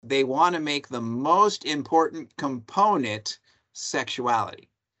they want to make the most important component sexuality.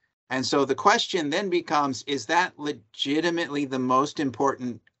 And so the question then becomes, is that legitimately the most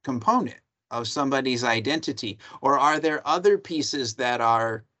important component of somebody's identity? Or are there other pieces that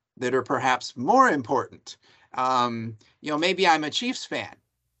are perhaps more important? Maybe I'm a Chiefs fan.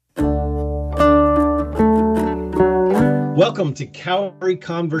 Welcome to Calvary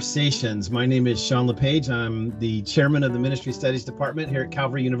Conversations. My name is Sean LePage. I'm the chairman of the Ministry Studies Department here at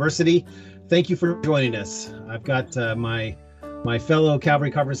Calvary University. Thank you for joining us. I've got my fellow Calvary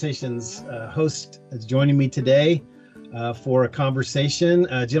Conversations host is joining me today for a conversation.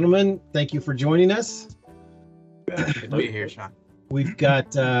 Gentlemen, thank you for joining us. Good to be here, Sean. We've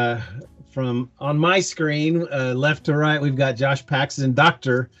got from on my screen, left to right, we've got Josh Paxton,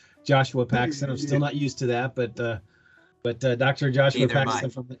 Dr. Joshua Paxton. I'm still not used to that, but Dr. Joshua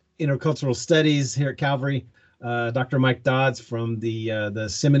Paxton from the Intercultural Studies here at Calvary, Dr. Mike Dodds from the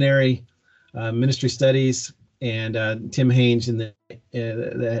Seminary Ministry Studies, and Tim Haynes in the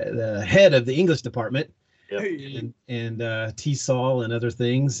head of the English department, yep. and T. Saul and other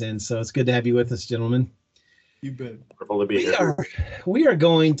things. And so it's good to have you with us, gentlemen. You bet. We are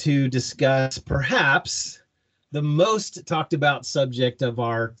going to discuss perhaps the most talked about subject of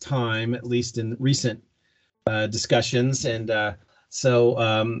our time, at least in recent discussions. And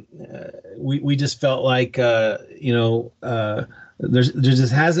so we just felt like, there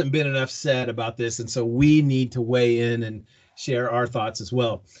just hasn't been enough said about this. And so we need to weigh in and share our thoughts as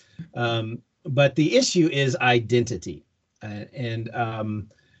well. But the issue is identity. It's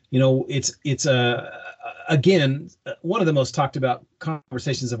again, one of the most talked about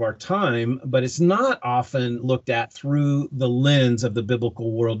conversations of our time, but it's not often looked at through the lens of the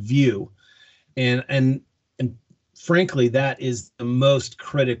biblical worldview. And frankly, that is the most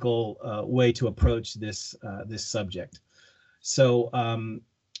critical way to approach this subject. So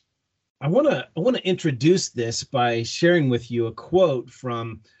I want to introduce this by sharing with you a quote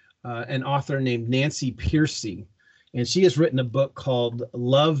from an author named Nancy Pearcey, and she has written a book called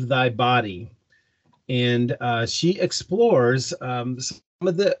 "Love Thy Body," and she explores some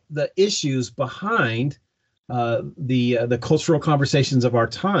of the issues behind the cultural conversations of our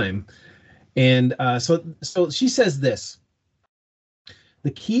time. And so she says this: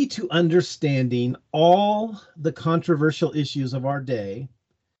 the key to understanding all the controversial issues of our day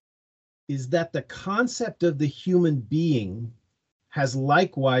is that the concept of the human being has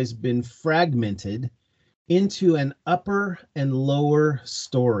likewise been fragmented into an upper and lower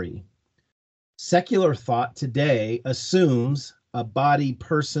story. Secular thought today assumes a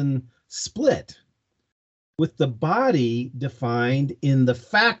body-person split, with the body defined in the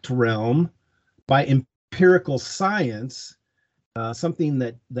fact realm by empirical science, something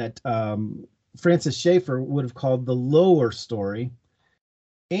that Francis Schaeffer would have called the lower story.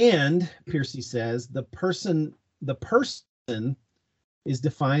 And Pearcey says the person is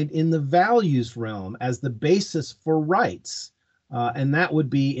defined in the values realm as the basis for rights, and that would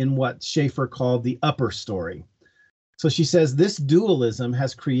be in what Schaeffer called the upper story. So she says this dualism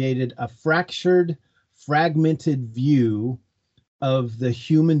has created a fragmented view of the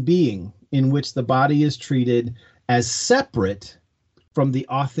human being, in which the body is treated as separate from the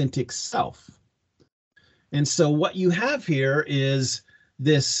authentic self. And so what you have here is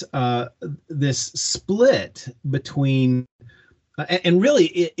this split between, and really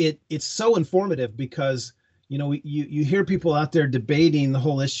it's so informative because you hear people out there debating the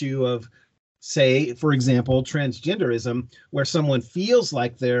whole issue of, say, for example, transgenderism, where someone feels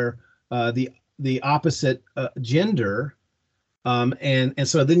like they're the opposite gender. And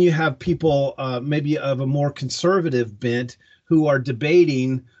so then you have people maybe of a more conservative bent who are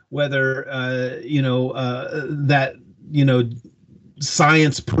debating whether,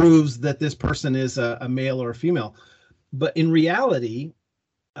 science proves that this person is a male or a female. But in reality,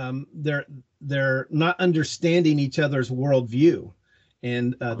 they're not understanding each other's worldview.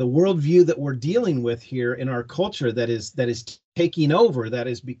 And the worldview that we're dealing with here in our culture that is taking over, that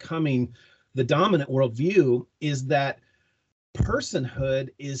is becoming the dominant worldview, is that personhood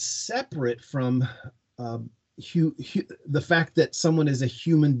is separate from the fact that someone is a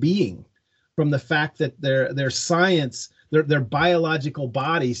human being, from the fact that their science, their biological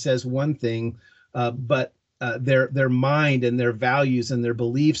body says one thing, but their mind and their values and their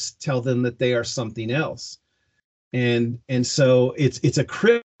beliefs tell them that they are something else. And so it's a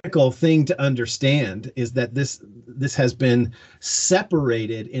critical thing to understand, is that this has been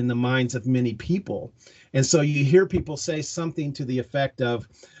separated in the minds of many people. And so you hear people say something to the effect of,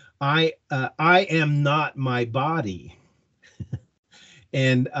 I am not my body.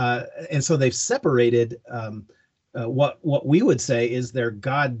 And so they've separated what we would say is their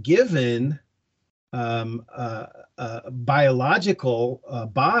God-given biological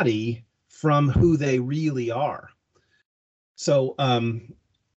body from who they really are. So,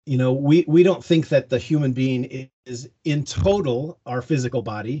 we don't think that the human being is in total our physical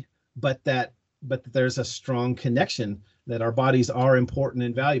body, but that there's a strong connection that our bodies are important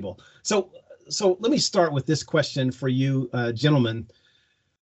and valuable. So let me start with this question for you, gentlemen.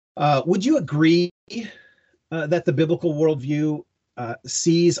 Would you agree that the biblical worldview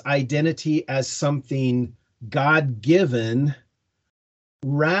sees identity as something God-given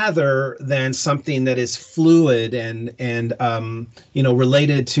rather than something that is fluid and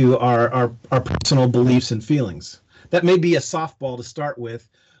related to our personal beliefs and feelings? That may be a softball to start with,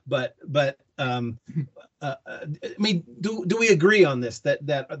 but I mean, do we agree on this,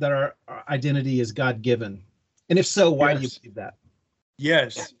 that our identity is God-given? And if so, why do you believe that?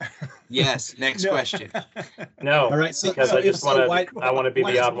 Yes. Yes. Next question. No. All right. Because I just want to be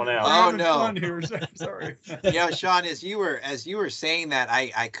the odd one out. Oh, no. Fun here. Sorry. Sean, as you were saying that,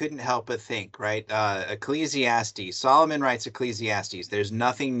 I couldn't help but think, right? Ecclesiastes, Solomon writes Ecclesiastes, there's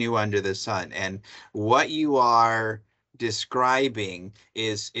nothing new under the sun. And what you are describing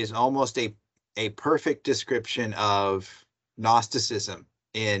is almost a perfect description of Gnosticism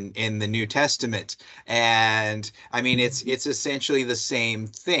in the New Testament. And I mean, it's essentially the same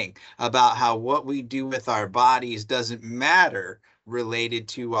thing about how what we do with our bodies doesn't matter related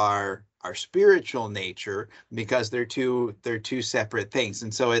to our spiritual nature, because they're two separate things.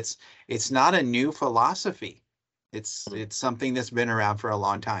 And so it's not a new philosophy. It's something that's been around for a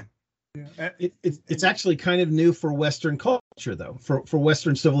long time. Yeah. It's actually kind of new for Western culture, though, for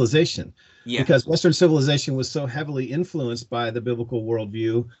Western civilization, because Western civilization was so heavily influenced by the biblical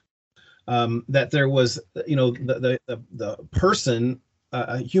worldview that there was, the person,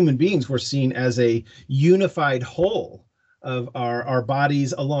 human beings were seen as a unified whole of our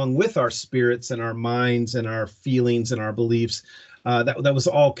bodies, along with our spirits and our minds and our feelings and our beliefs. That was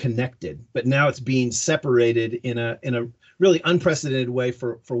all connected, but now it's being separated in a really unprecedented way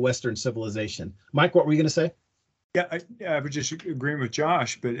for Western civilization. Mike, what were you going to say? Yeah, I was just agreeing with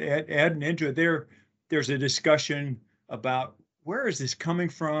Josh, but adding into it, there's a discussion about where is this coming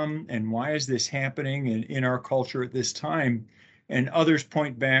from and why is this happening in our culture at this time? And others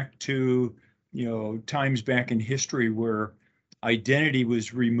point back to, times back in history where identity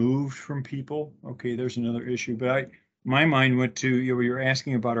was removed from people. Okay, there's another issue, but my mind went to, you're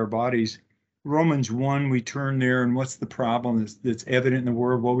asking about our bodies. Romans 1, we turn there, and what's the problem that's evident in the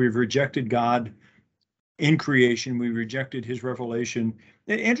world? Well, we've rejected God in creation. We rejected his revelation.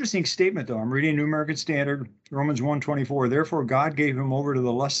 An interesting statement, though. I'm reading New American Standard, Romans 1:24. Therefore, God gave him over to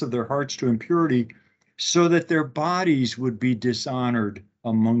the lusts of their hearts to impurity, so that their bodies would be dishonored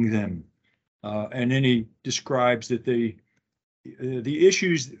among them. And then he describes that the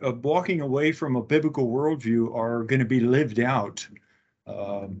issues of walking away from a biblical worldview are going to be lived out.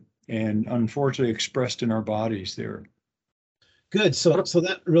 And unfortunately expressed in our bodies there. Good. So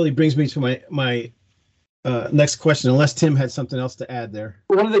that really brings me to my next question, unless Tim had something else to add there.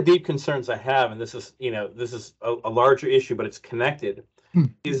 One of the deep concerns I have, and this is a larger issue, but it's connected,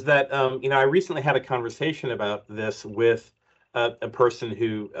 is that I recently had a conversation about this with a person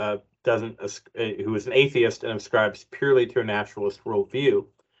who who is an atheist and ascribes purely to a naturalist worldview,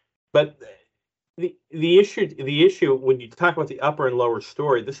 but the issue when you talk about the upper and lower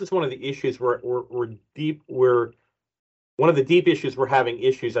story, this is one of the issues one of the deep issues we're having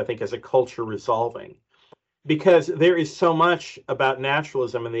issues, I think, as a culture resolving, because there is so much about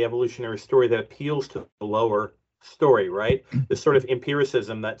naturalism and the evolutionary story that appeals to the lower story, right? This sort of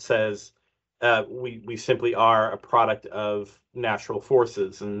empiricism that says we simply are a product of natural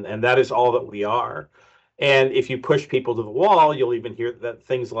forces, and that is all that we are. And if you push people to the wall, you'll even hear that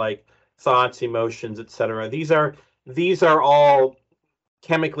things like thoughts, emotions, etc. These are all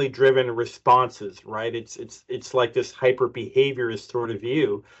chemically driven responses, right? It's like this hyper behaviorist sort of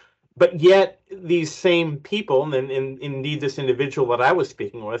view. But yet these same people, and indeed this individual that I was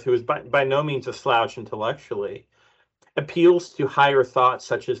speaking with, who is by no means a slouch intellectually, appeals to higher thoughts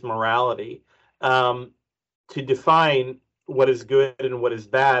such as morality, to define what is good and what is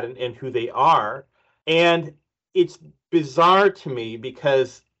bad and who they are. And it's bizarre to me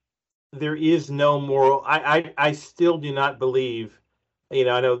because there is no moral. I still do not believe, I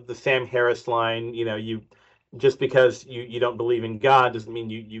know the Sam Harris line, you just because you don't believe in God doesn't mean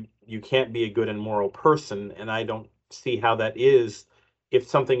you can't be a good and moral person. And I don't see how that is if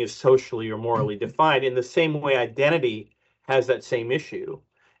something is socially or morally defined. In the same way, identity has that same issue.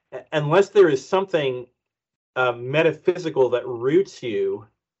 Unless there is something metaphysical that roots you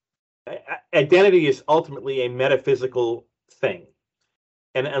identity is ultimately a metaphysical thing.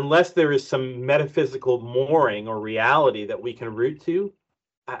 And unless there is some metaphysical mooring or reality that we can root to,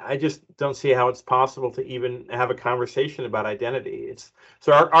 I just don't see how it's possible to even have a conversation about identity.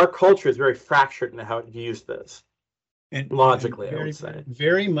 So our culture is very fractured in how it views this. And logically, very, I would say.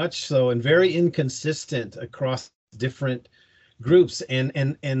 Very much so, and very inconsistent across different groups. And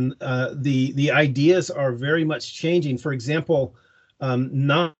the ideas are very much changing. For example,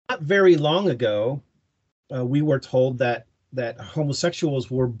 not very long ago, we were told that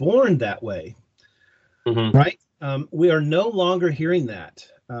homosexuals were born that way, right? We are no longer hearing that.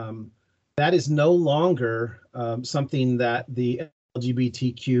 That is no longer something that the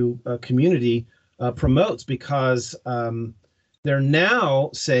LGBTQ community promotes, because they're now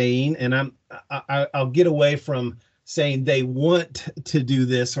saying, and I'll get away from saying they want to do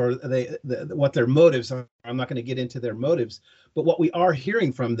this or what their motives are. I'm not going to get into their motives, but what we are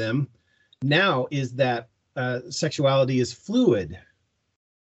hearing from them now is that sexuality is fluid,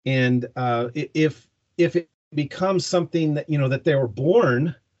 and if it becomes something that that they were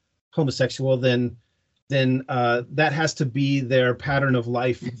born homosexual, then that has to be their pattern of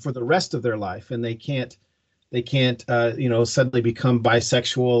life for the rest of their life, and they can't suddenly become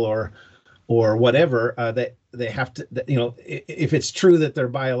bisexual or whatever. They have to, if it's true that they're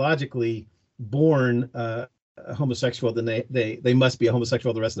biologically born homosexual, then they must be a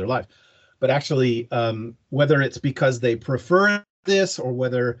homosexual the rest of their life. But actually, whether it's because they prefer this or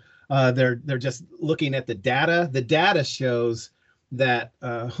whether they're just looking at the data shows that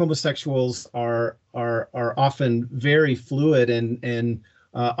homosexuals are often very fluid and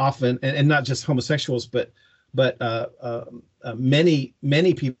often, and not just homosexuals, but many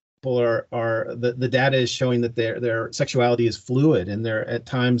people are the data is showing that their sexuality is fluid, and they're at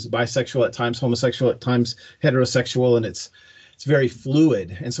times bisexual, at times homosexual, at times heterosexual, and it's very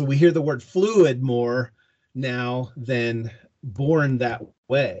fluid. And so we hear the word fluid more now than born that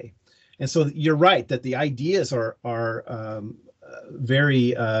way. And so you're right that the ideas are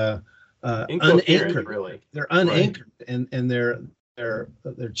very unanchored. Really. They're unanchored, right. and they're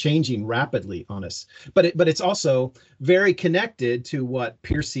changing rapidly on us. But it's also very connected to what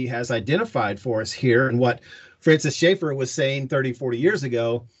Piercy has identified for us here, and what Francis Schaeffer was saying 30, 40 years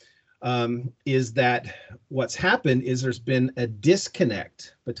ago, is that what's happened is there's been a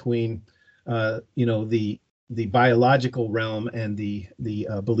disconnect between the biological realm and the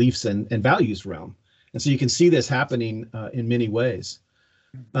beliefs and values realm. And so you can see this happening in many ways.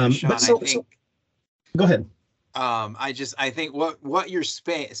 Sean, go ahead. I think what you're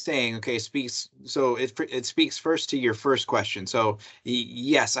saying, okay, speaks. So it speaks first to your first question. So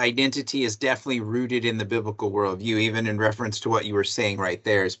yes, identity is definitely rooted in the biblical worldview, even in reference to what you were saying right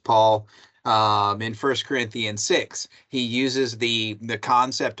there. Is Paul in 1 Corinthians 6, he uses the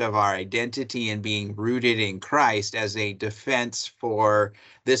concept of our identity and being rooted in Christ as a defense for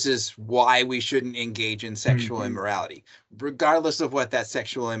this is why we shouldn't engage in sexual immorality, regardless of what that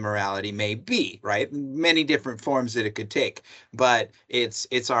sexual immorality may be, right? Many different forms that it could take, but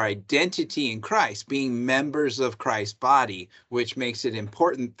it's our identity in Christ, being members of Christ's body, which makes it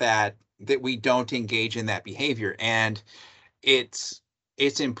important that we don't engage in that behavior. And it's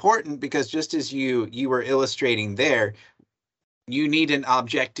important because, just as you were illustrating there, you need an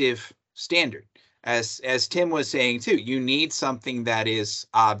objective standard. As Tim was saying too, you need something that is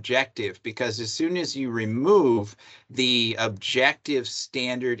objective, because as soon as you remove the objective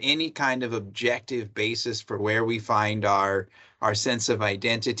standard, any kind of objective basis for where we find our sense of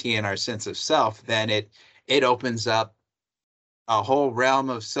identity and our sense of self, then it opens up a whole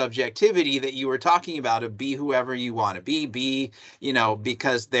realm of subjectivity that you were talking about, of be whoever you want to be,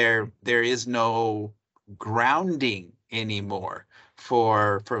 because there is no grounding anymore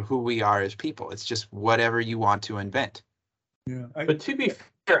for who we are as people. It's just whatever you want to invent. Yeah. But to be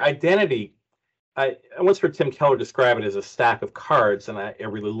fair, identity, I once heard Tim Keller describe it as a stack of cards, and I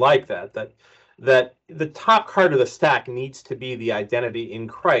really like that the top card of the stack needs to be the identity in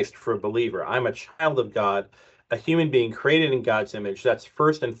Christ for a believer. I'm a child of God, a human being created in God's image. That's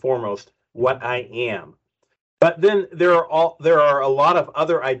first and foremost what I am. But then there are a lot of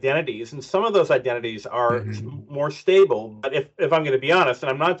other identities, and some of those identities are more stable. But if I'm going to be honest, and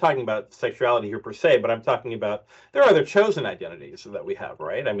I'm not talking about sexuality here per se, but I'm talking about there are other chosen identities that we have,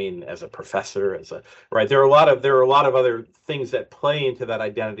 right? I mean, as a professor, right, there are a lot of other things that play into that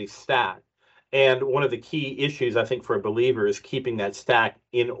identity stack. And one of the key issues, I think, for a believer is keeping that stack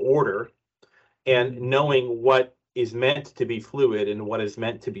in order and knowing what is meant to be fluid and what is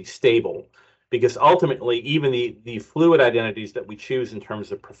meant to be stable. Because ultimately, even the fluid identities that we choose in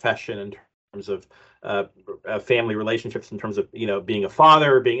terms of profession, in terms of family relationships, in terms of, being a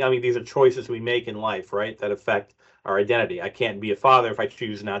father, these are choices we make in life, right, that affect our identity. I can't be a father if I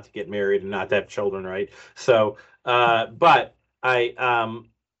choose not to get married and not to have children, right? So, but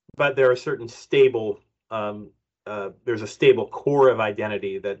there are certain stable, there's a stable core of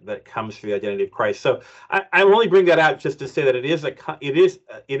identity that comes through the identity of Christ. So I only bring that out just to say that it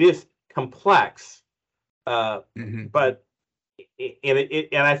is complex, but and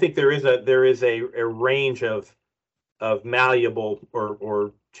I think there is a range of malleable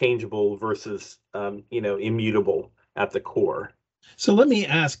or changeable versus immutable at the core. So let me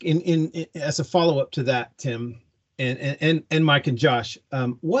ask, in as a follow-up to that, Tim and Mike and Josh,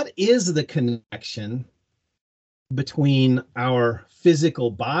 what is the connection between our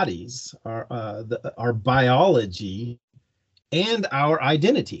physical bodies, our biology, and our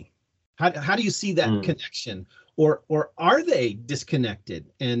identity? How do you see that connection, or are they disconnected?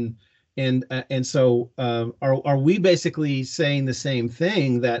 And so are we basically saying the same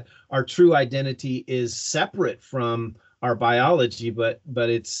thing, that our true identity is separate from our biology, but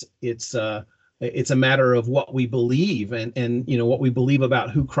it's a matter of what we believe and what we believe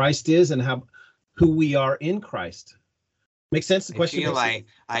about who Christ is and who we are in Christ? Makes sense? The question.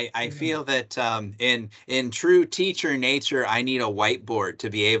 I feel that in true teacher nature, I need a whiteboard to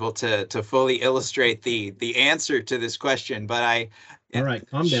be able to fully illustrate the answer to this question. But all right,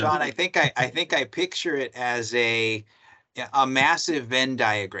 calm down, Sean. I think I picture it as a massive Venn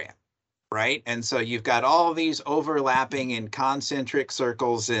diagram. Right. And so you've got all these overlapping and concentric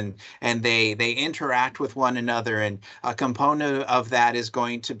circles, and they interact with one another. And a component of that is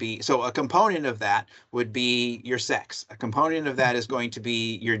going to be, so a component of that would be your sex. A component of that is going to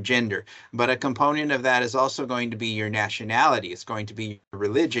be your gender. But a component of that is also going to be your nationality. It's going to be your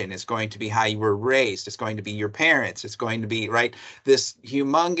religion. It's going to be how you were raised. It's going to be your parents. It's going to be, right, this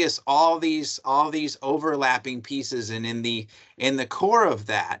humongous, all these overlapping pieces. And in the core of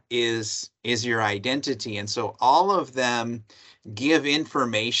that is your identity. And so all of them give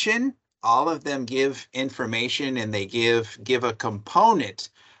information. All of them give information, and they give a component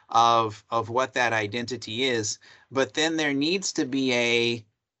of what that identity is. But then there needs to be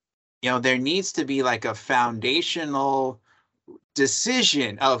like a foundational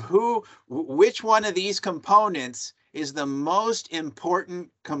decision of which one of these components is the most important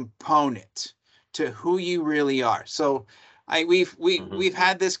component to who you really are. So we've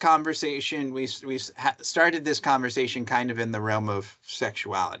had this conversation. We've started this conversation kind of in the realm of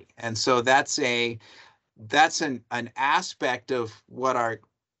sexuality, and so that's an aspect of what our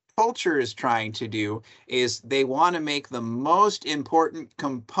culture is trying to do. Is they want to make the most important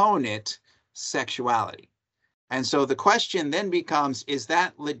component sexuality, and so the question then becomes: is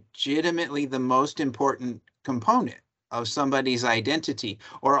that legitimately the most important component of somebody's identity,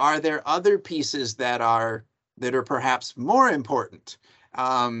 or are there other pieces that are perhaps more important?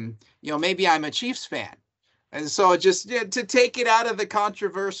 Maybe I'm a Chiefs fan, and so just to take it out of the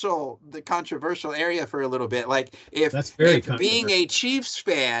controversial area for a little bit, like if being a Chiefs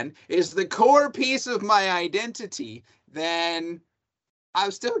fan is the core piece of my identity, then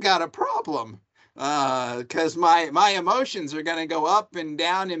I've still got a problem, because my emotions are going to go up and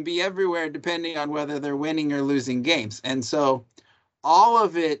down and be everywhere depending on whether they're winning or losing games. And so all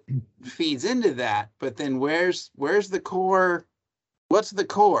of it feeds into that. But then where's the core? What's the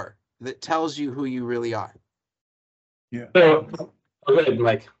core that tells you who you really are? Yeah. So, go ahead,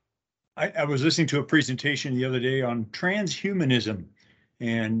 Mike. I was listening to a presentation the other day on transhumanism,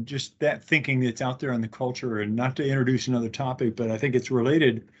 and just that thinking that's out there in the culture. And not to introduce another topic, but I think it's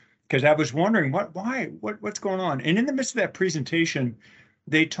related, because I was wondering what's going on. And in the midst of that presentation,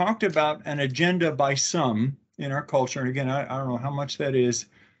 they talked about an agenda by some in our culture, and again, I don't know how much that is,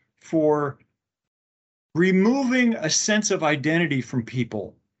 for removing a sense of identity from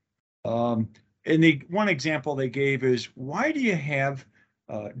people. And one example they gave is, why do you have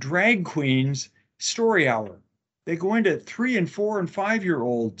drag queens story hour? They go into 3 and 4 and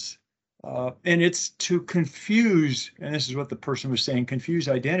 5-year-olds, and it's to confuse, and this is what the person was saying, confuse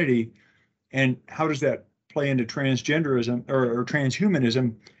identity. And how does that play into transgenderism or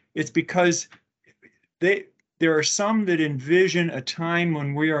transhumanism? It's because there are some that envision a time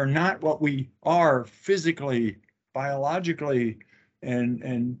when we are not what we are physically, biologically,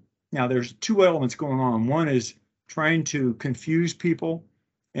 and now there's two elements going on. One is trying to confuse people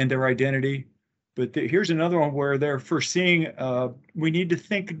and their identity, but here's another one where they're foreseeing we need to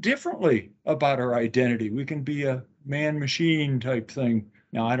think differently about our identity. We can be a man-machine type thing.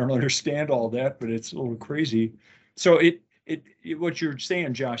 Now, I don't understand all that, but it's a little crazy. So what you're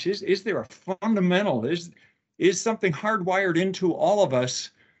saying, Josh, is there a fundamental, is something hardwired into all of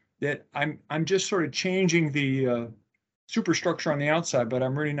us that I'm just sort of changing the superstructure on the outside, but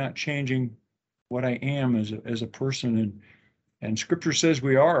I'm really not changing what I am as a person. And Scripture says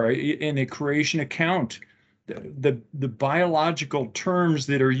we are in the creation account. The biological terms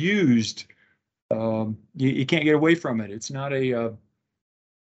that are used, you can't get away from it. It's not a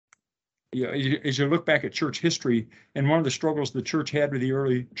as you look back at church history, and one of the struggles the church had with the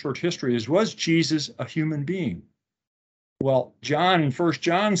early church history was Jesus a human being? Well, John in 1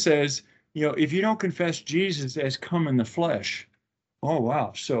 John says, if you don't confess Jesus as come in the flesh, oh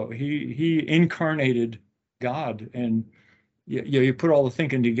wow, so he incarnated God, and you put all the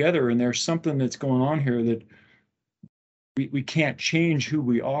thinking together, and there's something that's going on here that we can't change who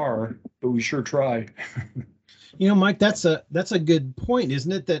we are, but we sure try. Mike, that's a good point,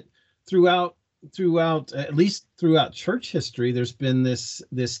 isn't it? That throughout at least throughout church history, there's been this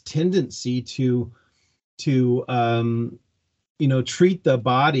tendency to treat the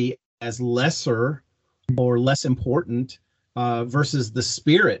body as lesser or less important versus the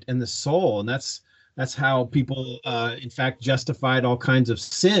spirit and the soul. And that's how people, in fact, justified all kinds of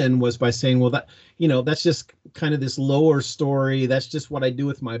sin, was by saying, well, that's just kind of this lower story. That's just what I do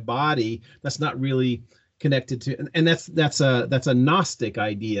with my body. That's not really connected to, and that's a Gnostic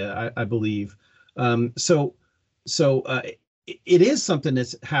idea, I believe. So it is something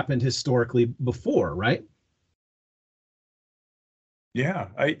that's happened historically before, right? Yeah,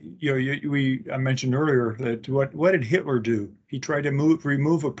 I mentioned earlier that what did Hitler do? He tried to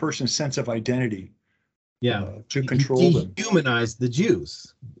remove a person's sense of identity. Yeah, to control them. Dehumanize the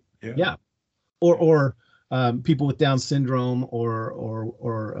Jews. Yeah. Or people with Down syndrome, or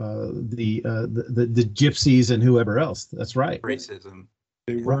the gypsies and whoever else. That's right. Racism.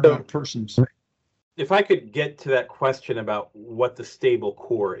 They were not persons. If I could get to that question about what the stable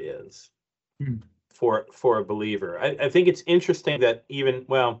core is for a believer, I think it's interesting that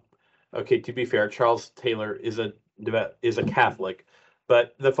to be fair, Charles Taylor is a Catholic,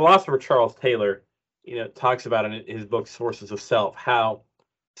 but the philosopher Charles Taylor, talks about in his book Sources of Self, how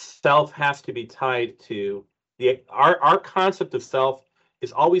self has to be tied to our concept of self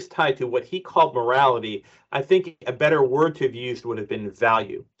is always tied to what he called morality. I think a better word to have used would have been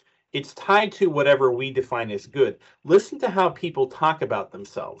value. It's tied to whatever we define as good. Listen to how people talk about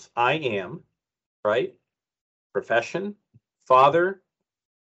themselves. I am, right? Profession, father,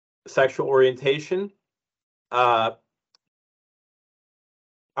 sexual orientation, a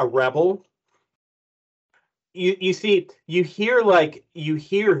rebel. You see, you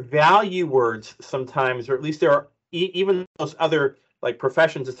hear value words sometimes, or at least there are even those other like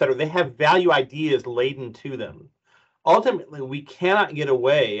professions, etc. They have value ideas laden to them. Ultimately, we cannot get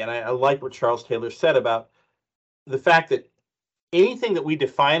away, and I like what Charles Taylor said about the fact that anything that we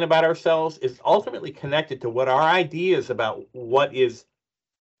define about ourselves is ultimately connected to what our ideas about what is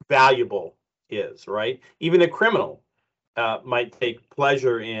valuable is, right? Even a criminal might take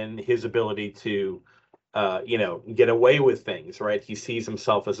pleasure in his ability to get away with things, right? He sees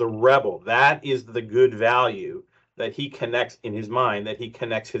himself as a rebel. That is the good value that he connects in his mind, that he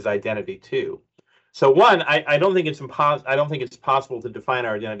connects his identity to. So one, I don't think it's possible to define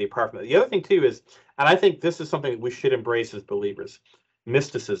our identity apart from that. The other thing too is, and I think this is something that we should embrace as believers,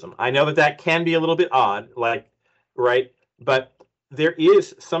 mysticism. I know that can be a little bit odd, right? But there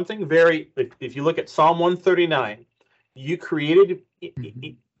is something if you look at Psalm 139, you created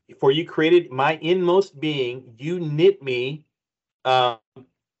my inmost being, you knit me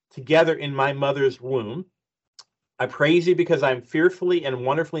together in my mother's womb. I praise you because I'm fearfully and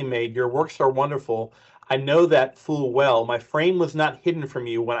wonderfully made. Your works are wonderful. I know that full well. My frame was not hidden from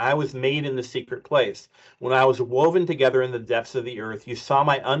you when I was made in the secret place. When I was woven together in the depths of the earth, you saw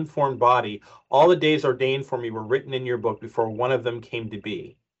my unformed body. All the days ordained for me were written in your book before one of them came to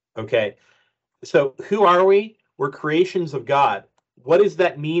be. Okay, so who are we? We're creations of God. What does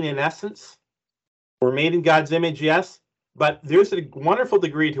that mean in essence? We're made in God's image, yes, but there's a wonderful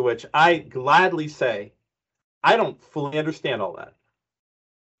degree to which I gladly say I don't fully understand all that.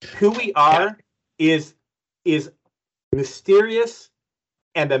 Who we are is mysterious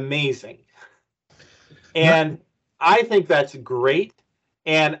and amazing. And I think that's great.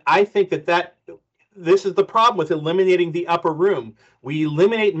 And I think that this is the problem with eliminating the upper room. We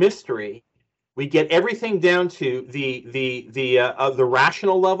eliminate mystery. We get everything down to the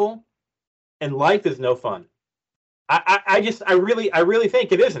rational level, and life is no fun. I really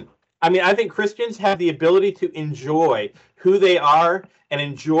think it isn't. I mean, I think Christians have the ability to enjoy who they are and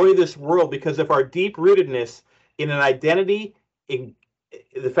enjoy this world because of our deep rootedness in an identity, in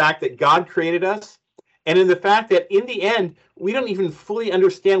the fact that God created us, and in the fact that in the end, we don't even fully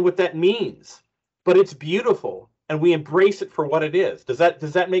understand what that means. But it's beautiful. and we embrace it for what it is. Does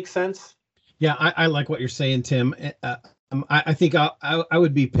that make sense? Yeah, I like what you're saying, Tim. I think I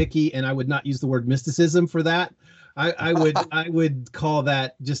would be picky, and I would not use the word mysticism for that. I would call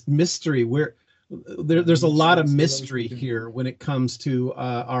that just mystery. There's a lot of mystery here when it comes to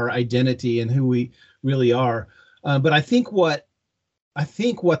our identity and who we really are. But I think what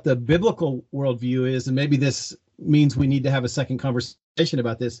the biblical worldview is, and maybe this means we need to have a second conversation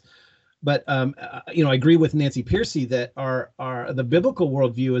about this. But I agree with Nancy Pearcey that the biblical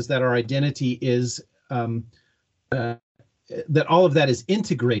worldview is that our identity is that all of that is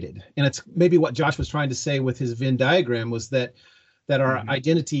integrated, and it's maybe what Josh was trying to say with his Venn diagram was that our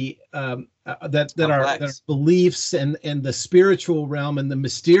identity, that our beliefs and the spiritual realm and the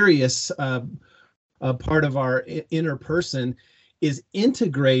mysterious part of our inner person is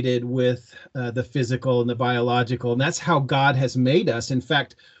integrated with the physical and the biological, and that's how God has made us. In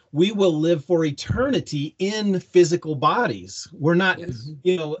fact, we will live for eternity in physical bodies. We're not,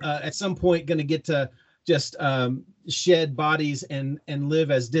 at some point going to get to just shed bodies and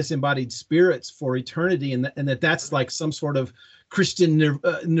live as disembodied spirits for eternity, and that's like some sort of Christian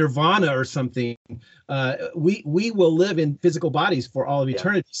nirvana or something. We will live in physical bodies for all of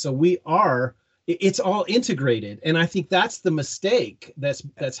eternity. So it's all integrated, and I think that's the mistake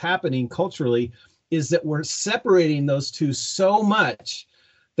that's happening culturally, is that we're separating those two so much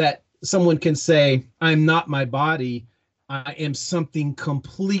that someone can say, I'm not my body, I am something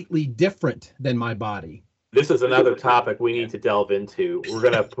completely different than my body. This is another topic we need to delve into. We're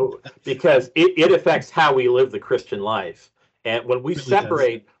going to, because it affects how we live the Christian life. And when we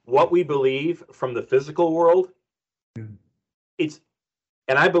separate what we believe from the physical world, and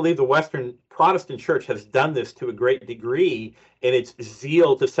I believe the Western Protestant Church has done this to a great degree in its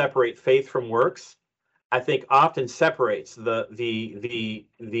zeal to separate faith from works. I think often separates the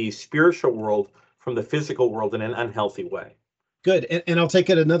spiritual world from the physical world in an unhealthy way. Good, and I'll take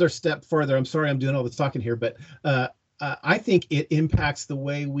it another step further. I'm sorry I'm doing all this talking here, but I think it impacts the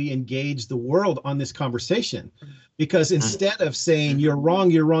way we engage the world on this conversation, because instead of saying you're wrong,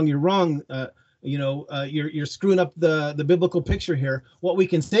 you're screwing up the biblical picture here, what we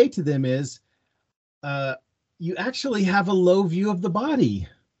can say to them is, you actually have a low view of the body.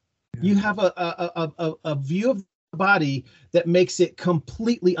 You have a view of the body that makes it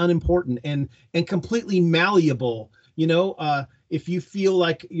completely unimportant and completely malleable. If you feel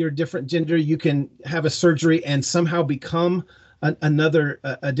like you're a different gender, you can have a surgery and somehow become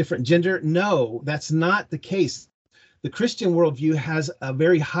a different gender. No, that's not the case. The Christian worldview has a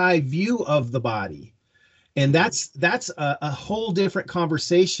very high view of the body, and that's a whole different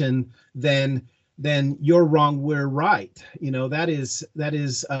conversation than you're wrong, we're right. That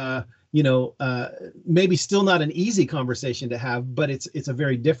is maybe still not an easy conversation to have, but it's a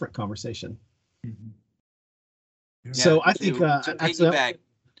very different conversation. Mm-hmm. Yeah. So I think to piggyback,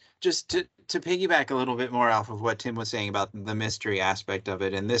 just to piggyback a little bit more off of what Tim was saying about the mystery aspect of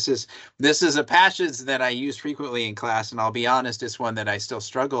it, and this is a passage that I use frequently in class, and I'll be honest, it's one that I still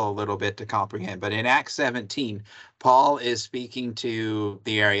struggle a little bit to comprehend. But in Acts 17, Paul is speaking to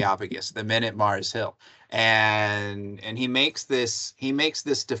the Areopagus, the men at Mars Hill, and he makes this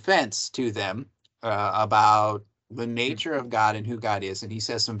defense to them about the nature of God and who God is, and he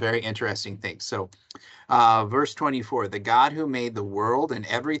says some very interesting things. So verse 24, the God who made the world and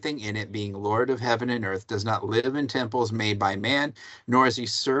everything in it, being Lord of heaven and earth, does not live in temples made by man, nor is he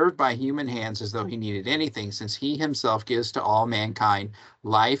served by human hands as though he needed anything, since he himself gives to all mankind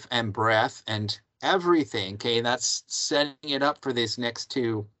life and breath and everything. Okay, that's setting it up for these next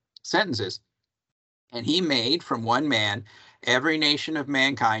two sentences. And he made from one man every nation of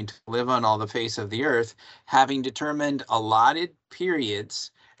mankind to live on all the face of the earth, having determined allotted periods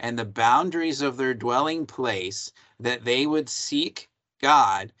and the boundaries of their dwelling place, that they would seek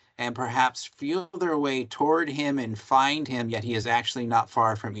God and perhaps feel their way toward him and find him, yet he is actually not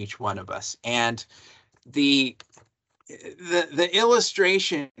far from each one of us. And the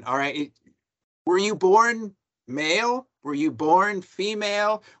illustration, all right, were you born male? Were you born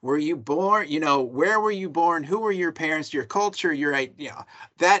female? Were you born, where were you born? Who were your parents? Your culture,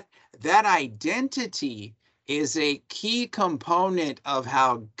 that identity is a key component of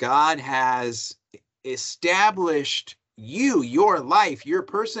how God has established you, your life, your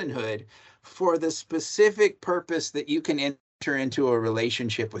personhood, for the specific purpose that you can enter into a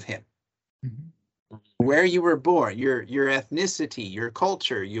relationship with him. Mm-hmm. Where you were born, your ethnicity, your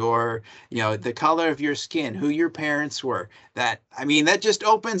culture, the color of your skin, who your parents were. That just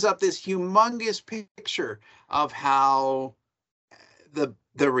opens up this humongous picture of how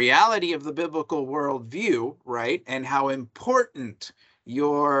the reality of the biblical worldview, right, and how important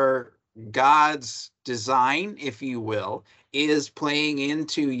your God's design, if you will, is playing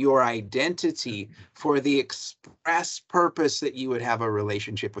into your identity for the express purpose that you would have a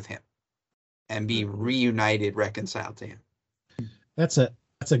relationship with him and be reunited, reconciled to him. That's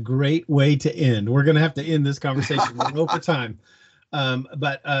a great way to end. We're going to have to end this conversation. We're over time.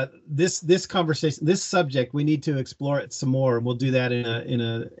 But this conversation, this subject, we need to explore it some more. We'll do that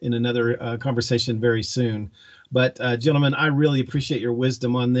in another conversation very soon. But gentlemen, I really appreciate your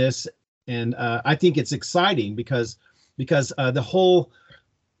wisdom on this, and I think it's exciting because the whole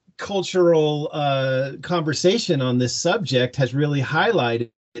cultural conversation on this subject has really highlighted,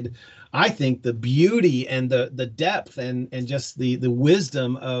 I think, the beauty and the depth and just the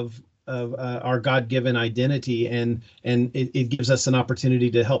wisdom of our God-given identity, and it gives us an opportunity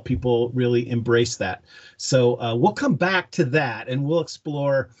to help people really embrace that. So we'll come back to that, and we'll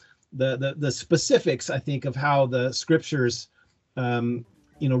explore the specifics, I think, of how the scriptures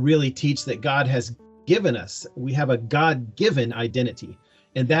really teach that God has given us. We have a God-given identity,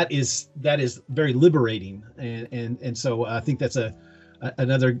 and that is very liberating. And so I think that's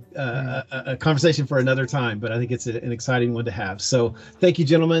another conversation for another time, but I think it's an exciting one to have. So thank you,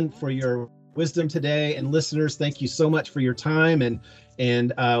 gentlemen, for your wisdom today, and listeners, thank you so much for your time. And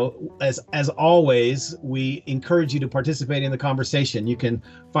as always, we encourage you to participate in the conversation. You can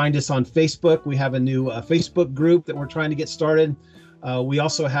find us on Facebook. We have a new Facebook group that we're trying to get started. We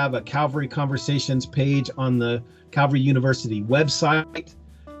also have a Calvary Conversations page on the Calvary University website,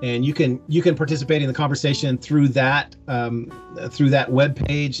 and you can participate in the conversation through that web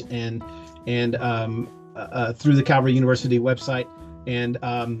page and through the Calvary University website, and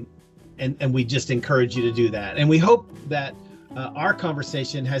we just encourage you to do that. And we hope that our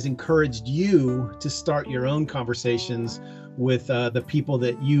conversation has encouraged you to start your own conversations with the people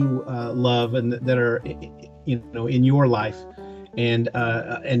that you love and that are in your life, and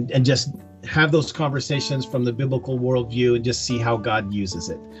just have those conversations from the biblical worldview and just see how God uses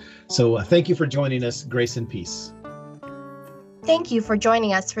it. So thank you for joining us. Grace and peace. Thank you for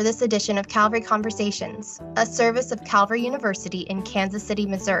joining us for this edition of Calvary Conversations, a service of Calvary University in Kansas City,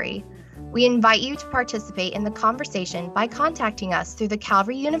 Missouri. We invite you to participate in the conversation by contacting us through the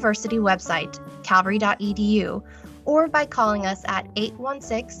Calvary University website, calvary.edu, or by calling us at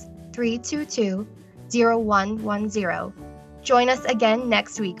 816-322-0110. Join us again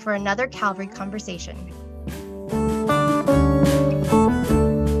next week for another Calvary Conversation.